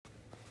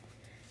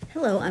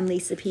Hello, I'm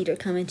Lisa Peter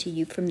coming to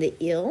you from the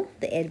E.E.L,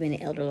 the Edwina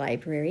Elder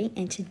Library,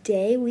 and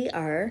today we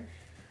are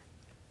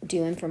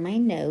doing for my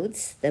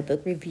notes the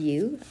book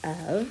review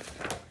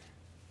of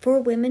For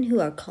Women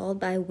Who Are Called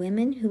by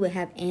Women Who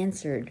Have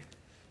Answered,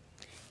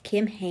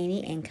 Kim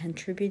Haney and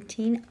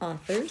contributing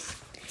authors.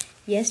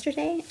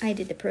 Yesterday I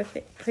did the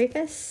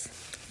preface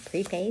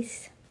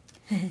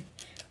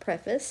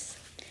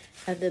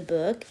of the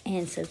book,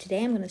 and so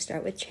today I'm going to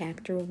start with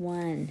chapter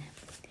 1,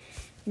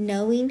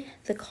 Knowing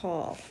the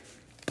Call.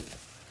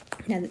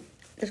 Now,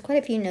 there's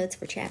quite a few notes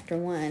for chapter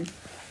 1,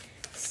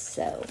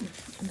 so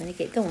I'm going to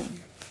get going.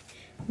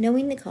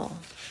 Knowing the call.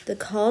 The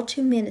call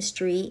to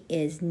ministry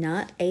is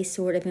not a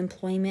sort of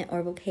employment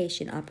or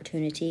vocation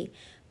opportunity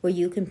where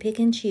you can pick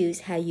and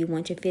choose how you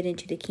want to fit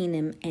into the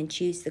kingdom and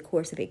choose the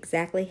course of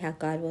exactly how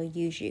God will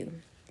use you.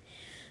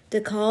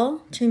 The call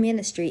to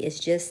ministry is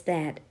just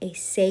that, a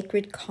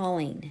sacred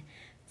calling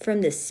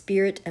from the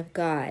Spirit of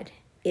God.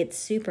 It's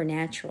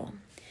supernatural.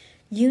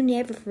 You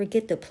never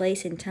forget the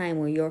place and time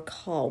where your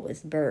call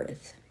was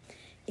birthed.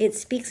 It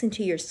speaks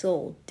into your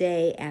soul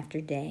day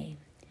after day.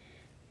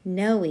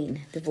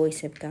 Knowing the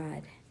voice of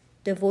God.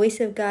 The voice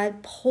of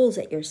God pulls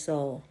at your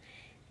soul.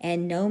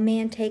 And no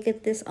man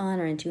taketh this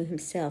honor unto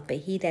himself, but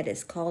he that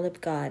is called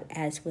of God,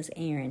 as was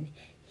Aaron.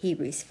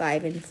 Hebrews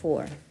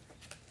 5:4.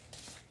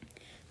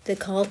 The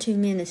call to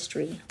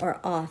ministry or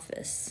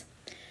office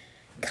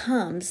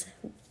comes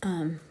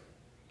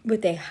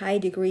with a high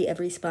degree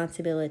of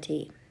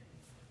responsibility.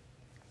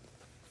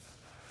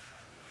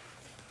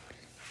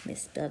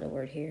 Misspelled a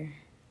word here.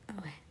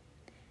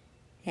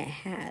 It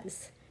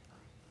has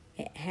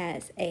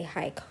a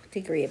high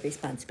degree of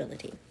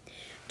responsibility.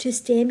 To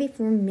stand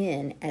before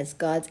men as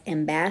God's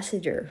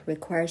ambassador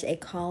requires a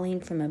calling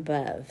from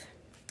above.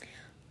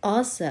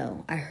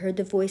 Also, I heard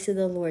the voice of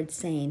the Lord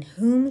saying,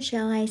 Whom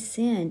shall I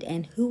send,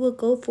 and who will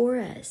go for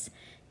us?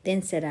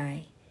 Then said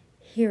I,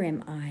 Here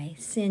am I,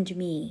 send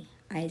me.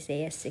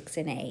 Isaiah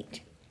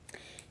 6:8.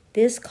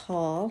 This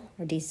call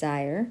or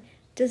desire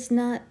does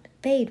not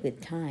fade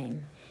with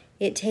time.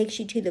 It takes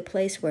you to the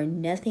place where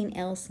nothing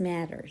else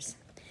matters.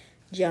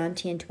 John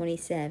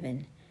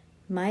 10:27.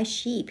 My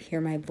sheep hear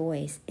my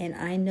voice, and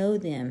I know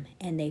them,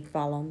 and they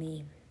follow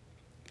me.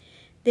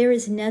 There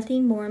is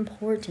nothing more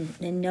important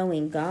than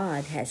knowing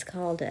God has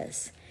called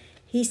us.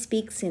 He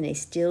speaks in a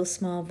still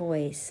small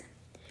voice.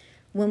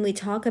 When we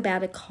talk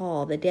about a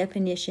call, the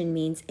definition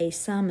means a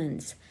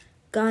summons.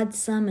 God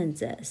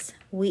summons us.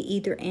 We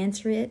either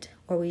answer it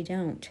or we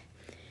don't.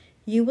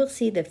 You will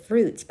see the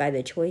fruits by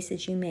the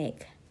choices you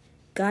make.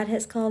 God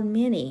has called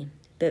many,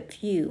 but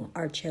few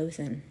are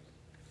chosen.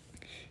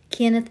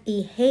 Kenneth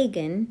E.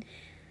 Hagin,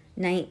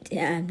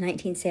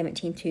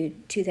 1917 to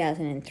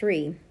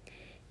 2003,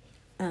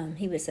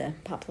 he was a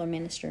popular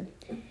minister.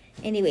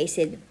 Anyway, he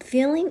said,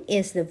 Feeling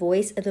is the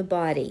voice of the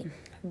body.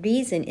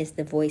 Reason is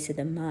the voice of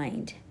the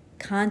mind.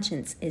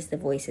 Conscience is the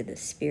voice of the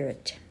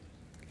spirit.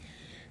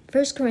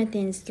 1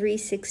 Corinthians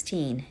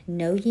 3:16,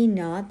 Know ye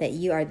not that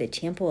ye are the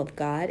temple of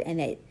God, and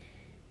that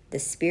the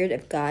Spirit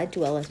of God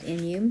dwelleth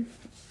in you?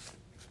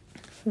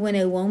 When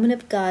a woman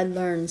of God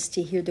learns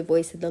to hear the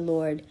voice of the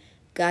Lord,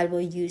 God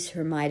will use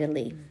her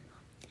mightily.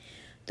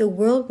 The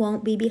world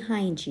won't be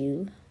behind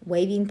you,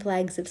 waving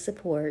flags of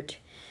support.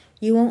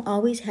 You won't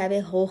always have a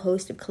whole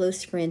host of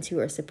close friends who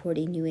are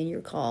supporting you in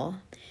your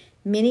call.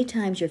 Many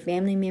times your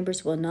family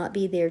members will not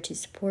be there to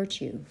support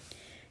you.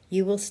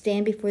 You will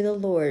stand before the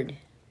Lord.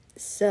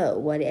 So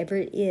whatever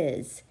it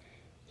is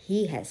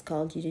He has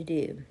called you to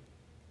do.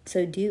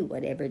 So do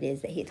whatever it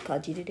is that He's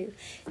called you to do.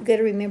 You've got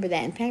to remember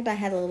that. In fact, I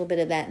had a little bit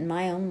of that in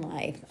my own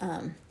life.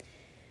 I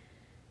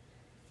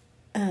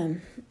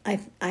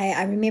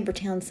remember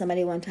telling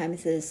somebody one time,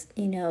 it says,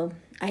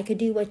 I could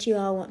do what you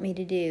all want me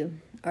to do,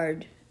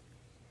 or,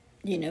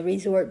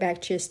 resort back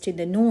just to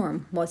the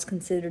norm, what's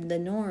considered the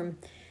norm,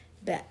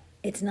 but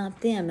it's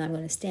not them I'm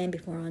going to stand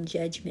before on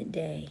Judgment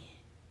Day,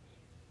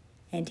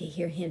 and to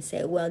hear Him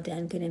say, Well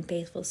done, good and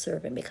faithful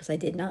servant, because I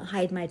did not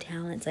hide my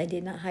talents, I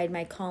did not hide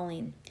my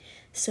calling.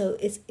 So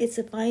it's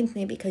a fine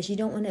thing, because you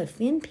don't want to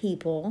offend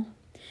people,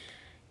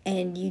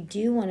 and you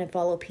do want to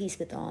follow peace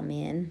with all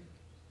men.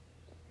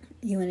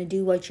 You want to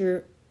do what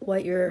you've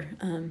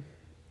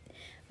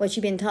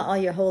been taught all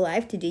your whole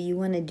life to do. You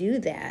want to do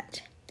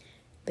that.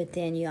 But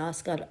then you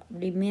also got to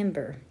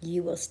remember,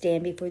 you will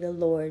stand before the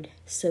Lord.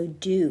 So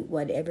do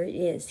whatever it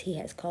is He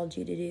has called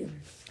you to do.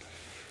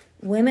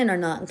 Women are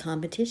not in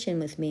competition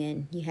with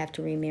men. You have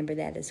to remember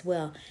that as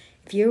well.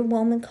 If you're a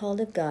woman called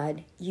of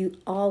God, you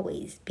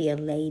always be a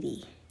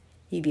lady.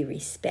 You be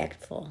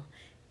respectful.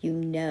 You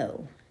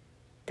know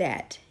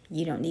that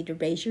you don't need to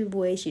raise your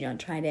voice. You don't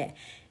try to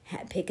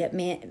pick up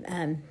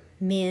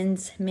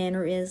men's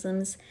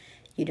mannerisms.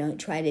 You don't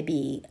try to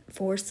be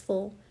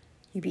forceful.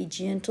 You be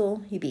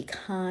gentle. You be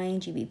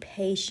kind. You be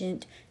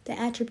patient. The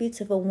attributes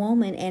of a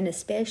woman, and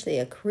especially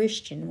a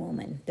Christian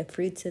woman, the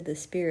fruits of the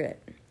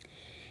Spirit.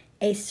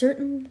 A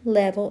certain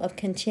level of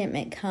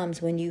contentment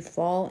comes when you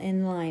fall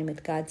in line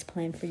with God's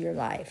plan for your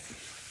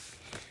life.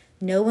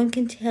 No one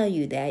can tell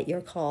you that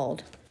you're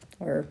called,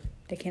 or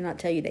they cannot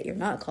tell you that you're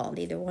not called,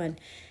 either one.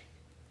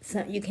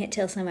 So you can't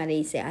tell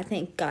somebody, say, I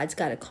think God's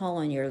got a call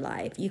on your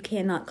life. You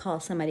cannot call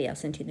somebody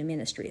else into the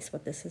ministry, is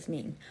what this is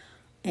mean.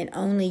 And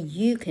only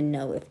you can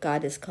know if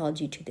God has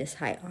called you to this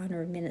high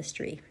honor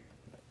ministry.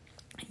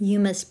 You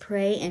must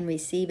pray and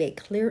receive a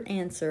clear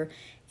answer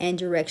and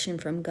direction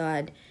from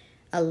God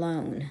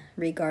alone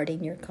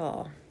regarding your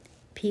call.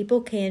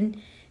 People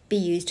can be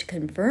used to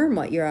confirm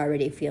what you're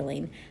already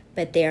feeling,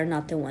 but they are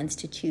not the ones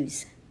to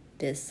choose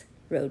this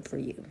road for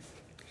you.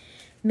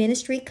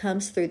 Ministry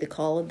comes through the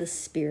call of the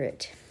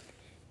Spirit.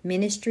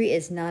 Ministry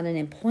is not an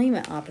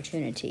employment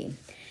opportunity.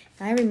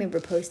 I remember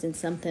posting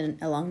something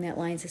along that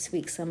lines this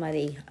week.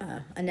 Somebody,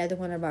 another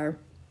one of our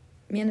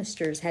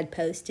ministers had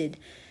posted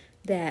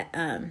that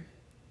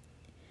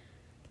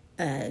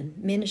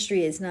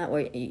ministry is not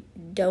where you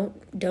don't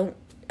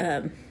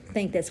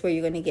think that's where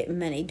you're going to get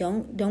money.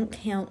 Don't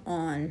count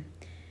on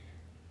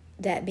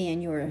that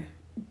being your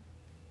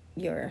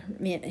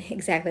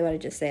exactly what I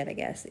just said. I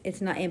guess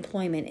it's not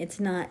employment. It's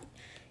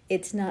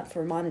not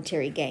for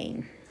monetary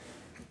gain.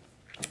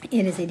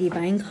 It is a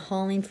divine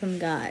calling from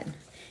God.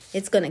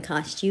 It's going to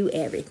cost you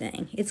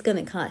everything. It's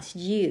going to cost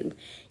you.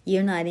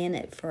 You're not in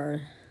it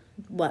for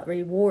what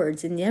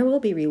rewards, and there will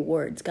be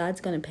rewards.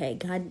 God's going to pay.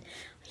 God,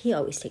 He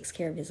always takes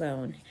care of His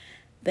own.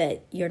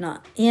 But you're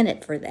not in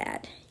it for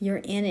that. You're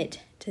in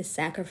it to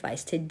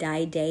sacrifice, to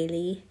die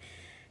daily,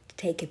 to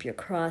take up your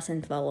cross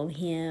and follow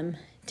Him,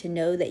 to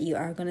know that you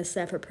are going to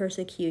suffer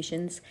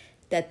persecutions,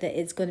 that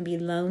it's going to be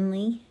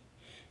lonely,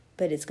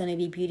 but it's going to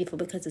be beautiful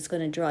because it's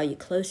going to draw you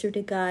closer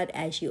to God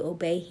as you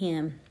obey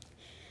Him.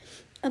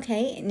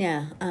 Okay,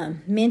 now,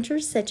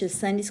 mentors such as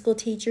Sunday school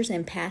teachers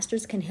and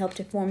pastors can help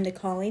to form the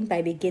calling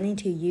by beginning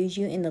to use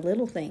you in the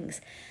little things.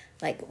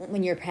 Like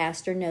when your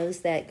pastor knows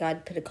that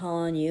God put a call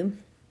on you,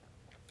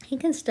 he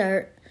can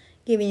start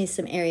giving you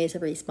some areas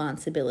of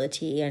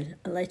responsibility and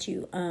let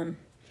you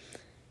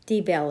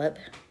develop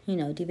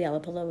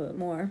a little bit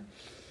more.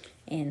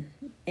 And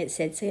it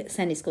said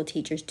Sunday school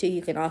teachers too,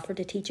 you can offer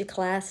to teach a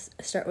class,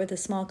 start with a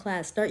small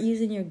class, start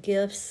using your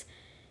gifts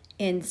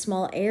in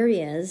small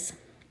areas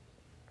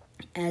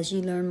as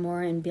you learn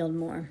more and build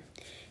more.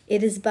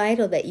 It is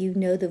vital that you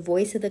know the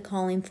voice of the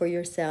calling for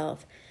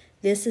yourself.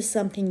 This is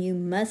something you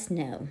must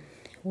know.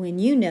 When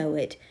you know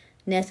it,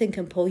 nothing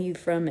can pull you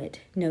from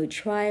it. No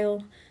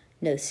trial,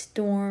 no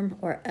storm,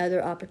 or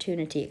other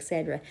opportunity,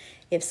 etc.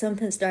 If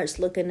something starts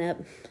looking up,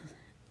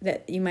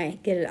 that you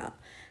might get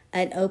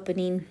an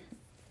opening,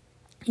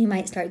 you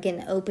might start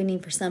getting an opening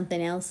for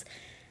something else.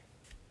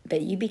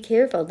 But you be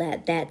careful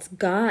that that's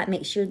God.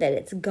 Make sure that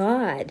it's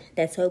God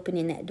that's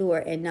opening that door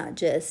and not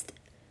just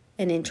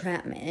an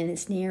entrapment and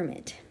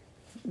ensnarement.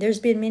 There's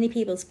been many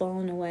people's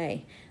fallen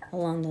away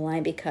along the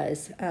line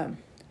because,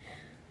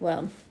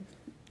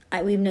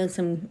 we've known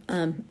some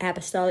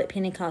apostolic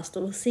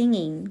Pentecostal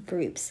singing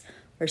groups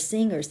or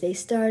singers. They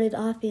started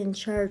off in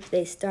church.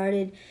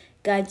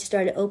 God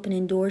started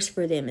opening doors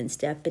for them and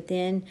stuff. But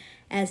then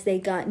as they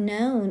got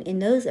known in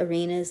those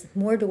arenas,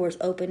 more doors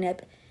opened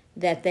up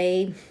that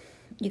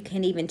you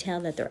can't even tell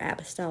that they're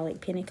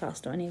apostolic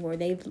Pentecostal anymore.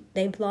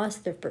 They've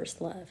lost their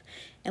first love.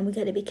 And we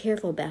got to be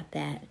careful about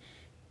that.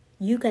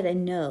 You've got to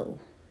know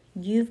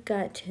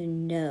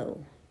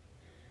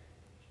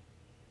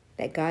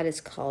that God has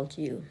called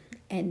you.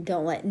 And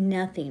don't let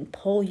nothing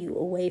pull you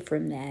away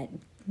from that.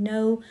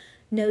 No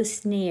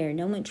snare,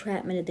 no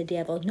entrapment of the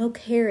devil, no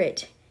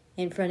carrot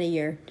in front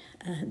of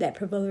that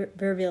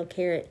proverbial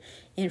carrot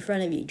in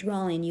front of you,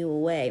 drawing you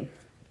away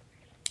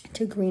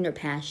to greener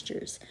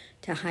pastures,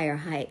 to higher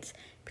heights.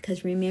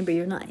 Because remember,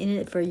 you're not in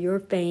it for your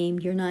fame.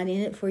 You're not in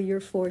it for your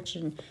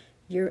fortune.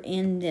 You're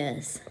in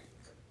this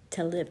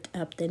to lift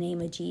up the name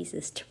of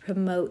Jesus, to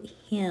promote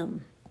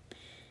Him,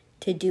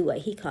 to do what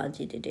He called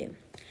you to do.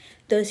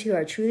 Those who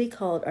are truly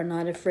called are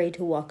not afraid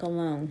to walk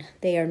alone.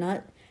 They are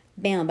not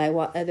bound by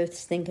what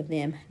others think of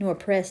them, nor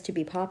pressed to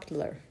be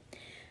popular.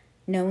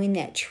 Knowing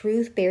that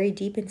truth buried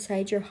deep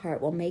inside your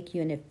heart will make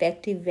you an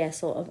effective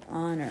vessel of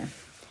honor.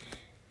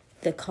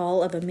 The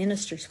call of a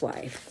minister's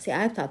wife. See,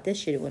 I thought this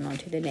should have went on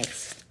to the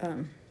next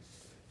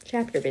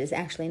chapter, but it's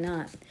actually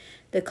not.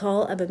 The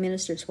call of a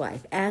minister's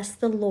wife. Ask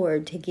the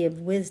Lord to give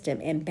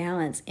wisdom and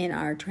balance in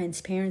our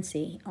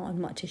transparency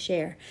on what to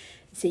share.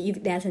 See,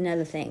 that's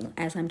another thing.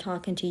 As I'm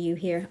talking to you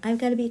here, I've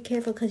got to be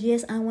careful because,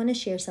 yes, I want to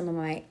share some of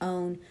my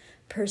own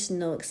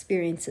personal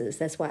experiences.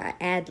 That's why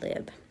I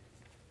ad-lib.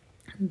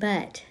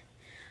 But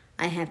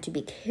I have to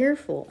be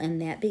careful in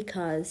that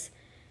because,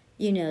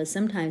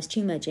 sometimes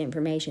too much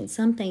information.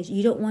 Some things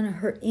you don't want to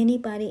hurt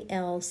anybody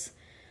else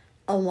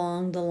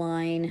along the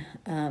line.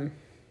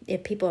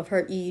 If people have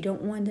hurt you, you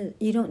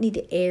don't need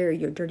to air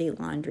your dirty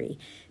laundry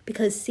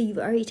because, see, you've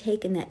already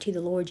taken that to the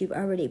Lord. You've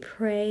already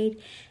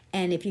prayed.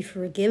 And if you've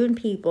forgiven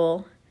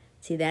people,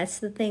 see, that's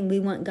the thing. We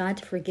want God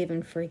to forgive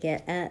and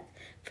forget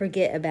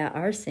about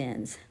our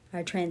sins,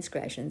 our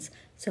transgressions.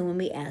 So when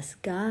we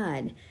ask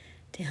God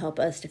to help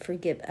us to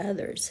forgive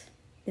others,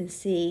 then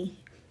see,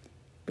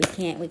 we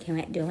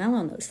can't dwell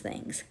on those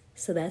things.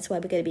 So that's why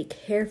we got to be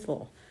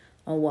careful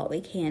on what we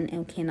can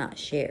and cannot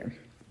share.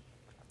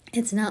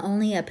 It's not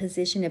only a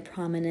position of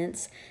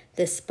prominence,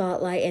 the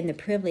spotlight and the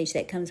privilege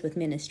that comes with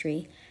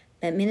ministry,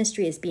 but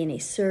ministry is being a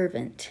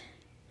servant.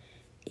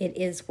 It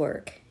is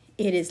work.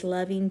 It is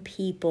loving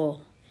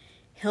people,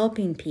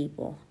 helping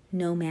people,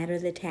 no matter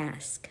the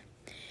task.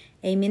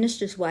 A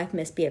minister's wife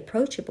must be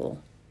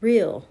approachable,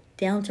 real,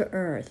 down to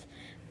earth,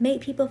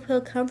 make people feel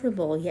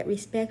comfortable yet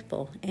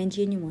respectful and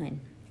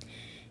genuine.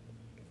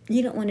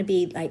 You don't want to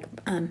be like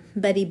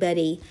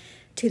buddy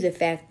to the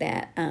fact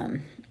that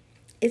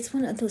it's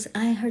one of those.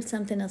 I heard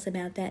something else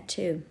about that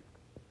too.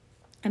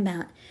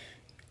 About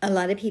a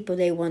lot of people,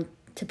 they want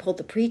to pull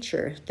the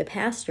preacher, the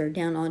pastor,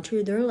 down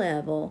onto their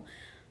level,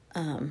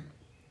 but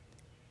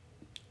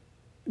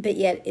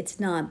yet it's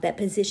not. That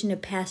position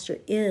of pastor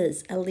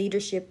is a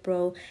leadership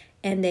role,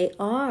 and they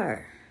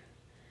are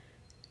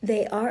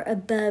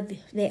above.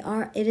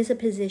 It is a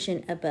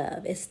position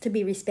above. It's to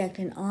be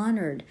respected and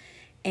honored,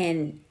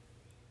 and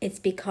it's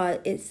because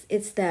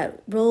it's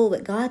that role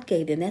that God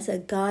gave them. That's a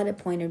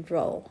God-appointed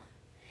role,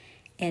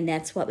 and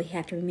that's what we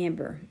have to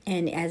remember.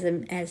 And as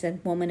a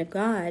woman of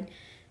God,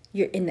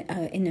 you're in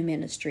the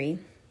ministry.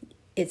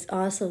 It's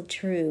also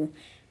true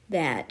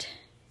that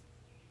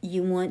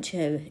you want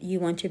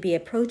to be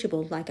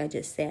approachable, like I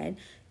just said.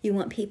 You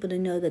want people to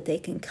know that they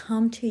can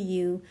come to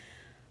you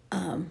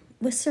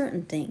with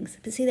certain things.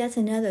 But see, that's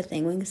another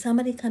thing. When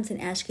somebody comes and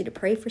asks you to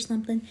pray for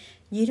something,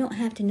 you don't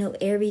have to know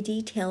every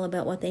detail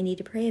about what they need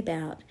to pray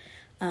about.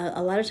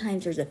 A lot of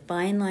times there's a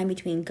fine line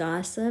between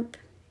gossip.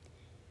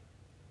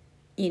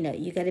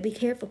 You got to be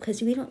careful,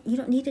 because you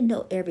don't need to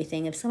know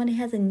everything. If somebody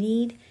has a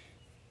need,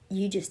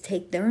 you just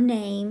take their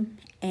name,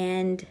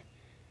 and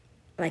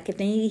like if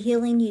they need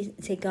healing, you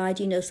say, God,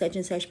 such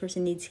and such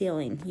person needs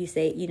healing. You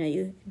say,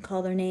 you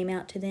call their name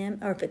out to them.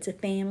 Or if it's a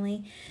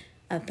family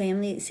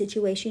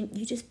situation,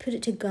 you just put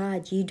it to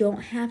God. You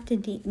don't have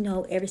to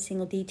know every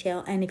single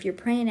detail. And if you're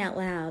praying out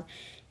loud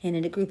and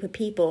in a group of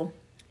people,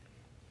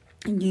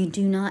 you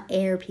do not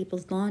air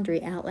people's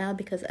laundry out loud,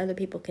 because other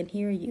people can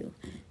hear you.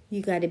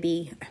 You got to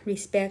be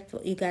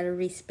respectful. You got to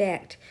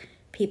respect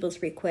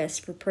people's requests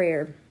for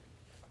prayer.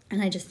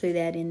 And I just threw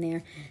that in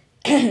there.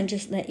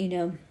 Just let you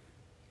know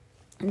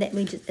that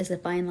we just, as a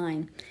fine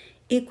line.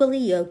 Equally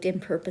yoked in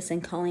purpose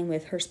and calling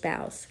with her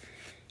spouse.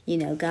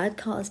 God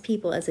calls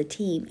people as a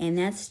team, and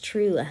that's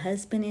true. A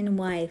husband and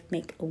wife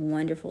make a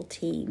wonderful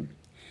team.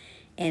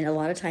 And a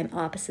lot of time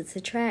opposites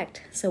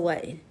attract. So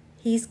what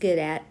he's good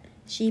at,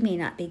 she may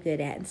not be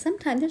good at. And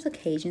sometimes there's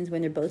occasions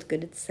when they're both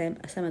good at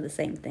some of the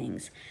same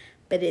things.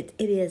 But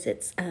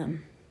it's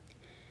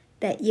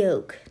that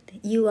yoke.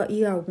 You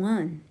are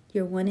one.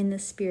 You're one in the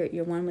Spirit.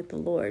 You're one with the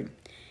Lord.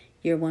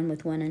 You're one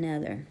with one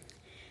another.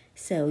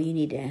 So you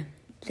need to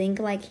think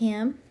like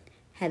Him,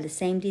 have the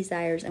same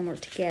desires, and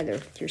work together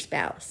with your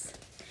spouse.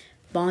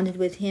 Bonded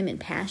with Him in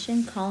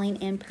passion, calling,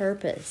 and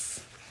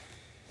purpose.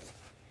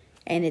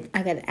 And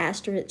I got an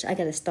asterisk. I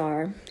got a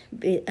star.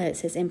 It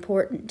says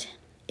important.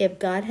 If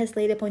God has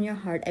laid upon your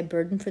heart a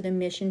burden for the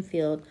mission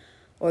field,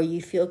 or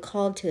you feel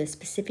called to a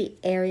specific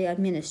area of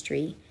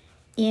ministry,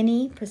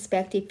 any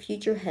prospective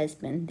future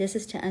husband, this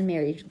is to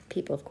unmarried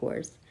people, of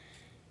course.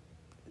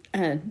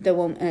 The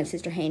woman,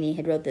 Sister Haney,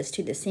 had wrote this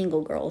to the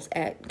single girls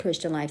at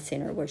Christian Life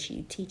Center, where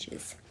she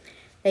teaches.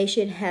 They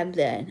should have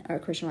or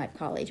Christian Life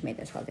College, maybe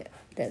that's what it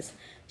is,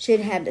 should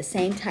have the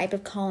same type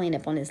of calling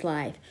upon his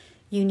life.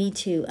 You need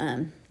to,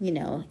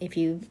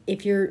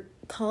 if you're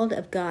called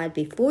of God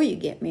before you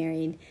get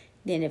married,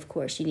 then of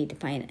course you need to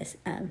find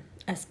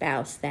a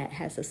spouse that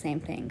has the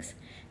same things,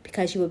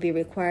 because you will be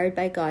required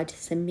by God to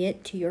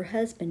submit to your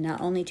husband,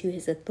 not only to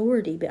his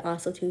authority, but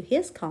also to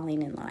his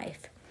calling in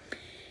life.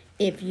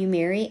 If you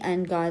marry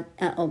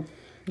unequally.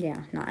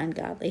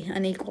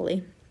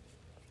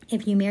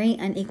 If you marry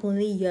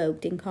unequally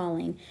yoked in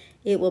calling,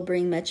 it will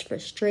bring much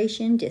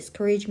frustration,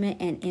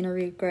 discouragement, and inner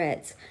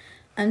regrets,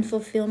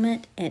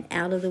 unfulfillment, and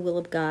out of the will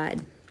of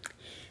God.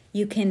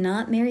 You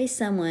cannot marry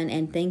someone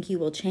and think you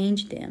will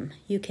change them.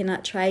 You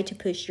cannot try to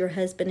push your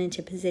husband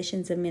into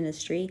positions of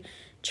ministry,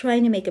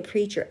 trying to make a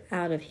preacher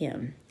out of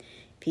him.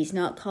 If he's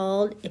not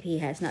called, if he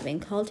has not been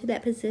called to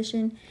that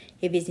position,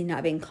 if he's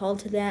not been called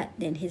to that,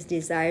 then his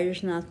desire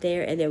is not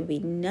there, and there will be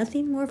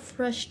nothing more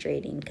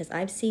frustrating, because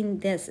I've seen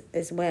this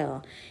as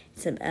well.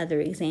 Some other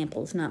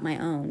examples, not my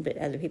own, but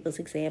other people's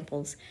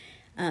examples.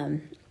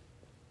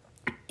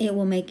 It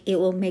will make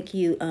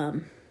you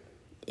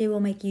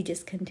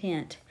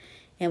discontent,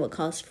 and will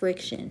cause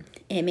friction.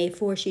 It may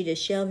force you to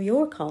shelve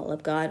your call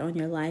of God on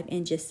your life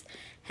and just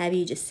have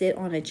you just sit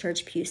on a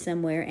church pew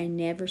somewhere and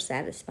never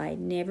satisfied,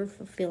 never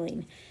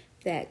fulfilling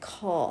that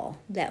call,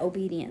 that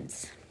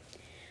obedience.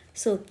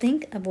 So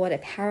think of what a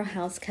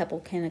powerhouse couple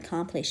can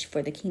accomplish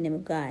for the kingdom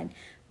of God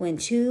when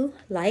two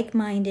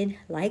like-minded,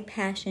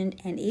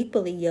 like-passioned, and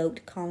equally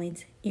yoked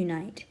callings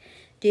unite.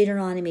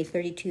 Deuteronomy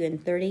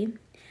 32:30.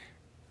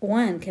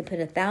 One can put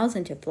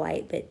 1,000 to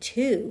flight, but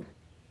two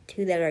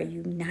that are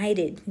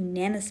united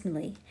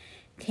unanimously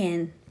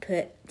can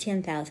put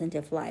 10,000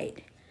 to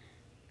flight.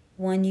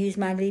 One used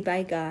mightily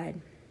by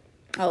God.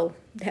 Oh,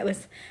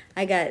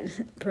 I got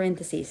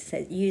parentheses,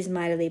 says used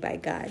mightily by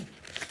God.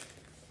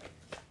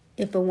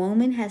 If a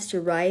woman has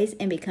to rise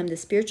and become the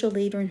spiritual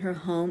leader in her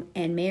home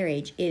and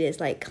marriage, it is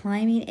like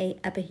climbing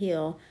up a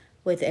hill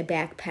with a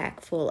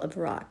backpack full of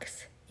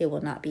rocks. It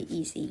will not be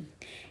easy.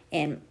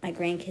 And my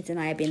grandkids and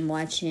I have been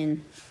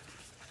watching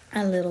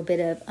a little bit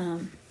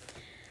of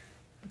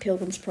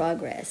Pilgrim's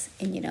Progress.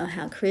 And you know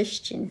how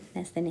Christian,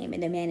 that's the name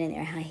of the man in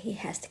there, how he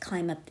has to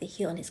climb up the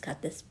hill and he's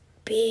got this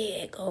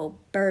big old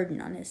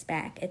burden on his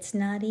back. It's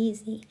not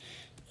easy.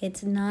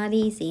 It's not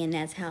easy, and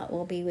that's how it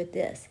will be with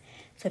this.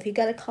 So if you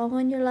got a call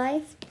on your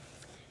life,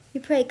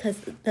 you pray, because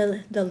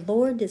the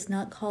Lord does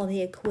not call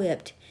the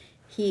equipped.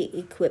 He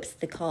equips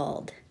the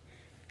called.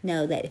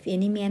 Know that if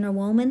any man or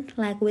woman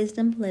lack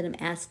wisdom, let him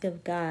ask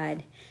of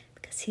God,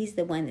 because he's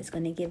the one that's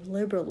going to give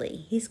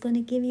liberally. He's going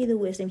to give you the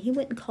wisdom. He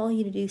wouldn't call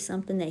you to do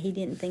something that he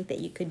didn't think that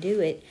you could do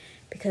it,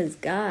 because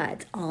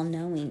God's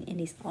all-knowing and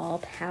he's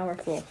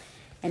all-powerful.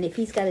 And if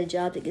he's got a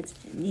job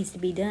that needs to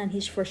be done,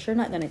 he's for sure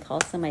not going to call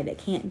somebody that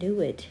can't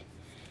do it.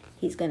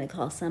 He's going to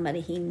call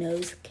somebody he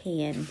knows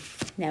can,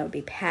 that will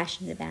be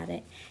passionate about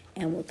it,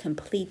 and will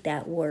complete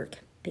that work,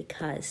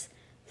 because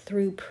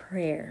through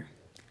prayer,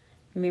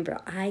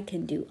 remember, I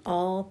can do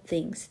all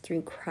things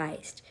through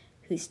Christ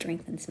who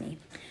strengthens me.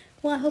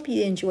 Well, I hope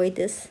you enjoyed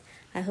this.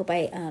 I hope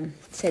I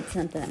said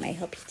something that might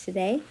help you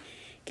today.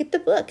 Get the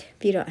book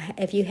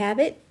if you have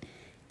it,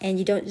 and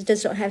you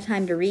just don't have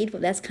time to read.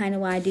 Well, that's kind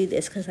of why I do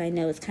this, because I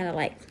know it's kind of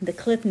like the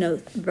Cliff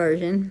Note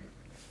version.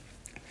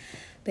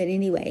 But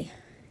anyway,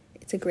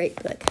 it's a great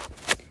book.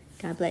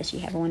 God bless you.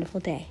 Have a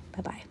wonderful day.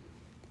 Bye-bye.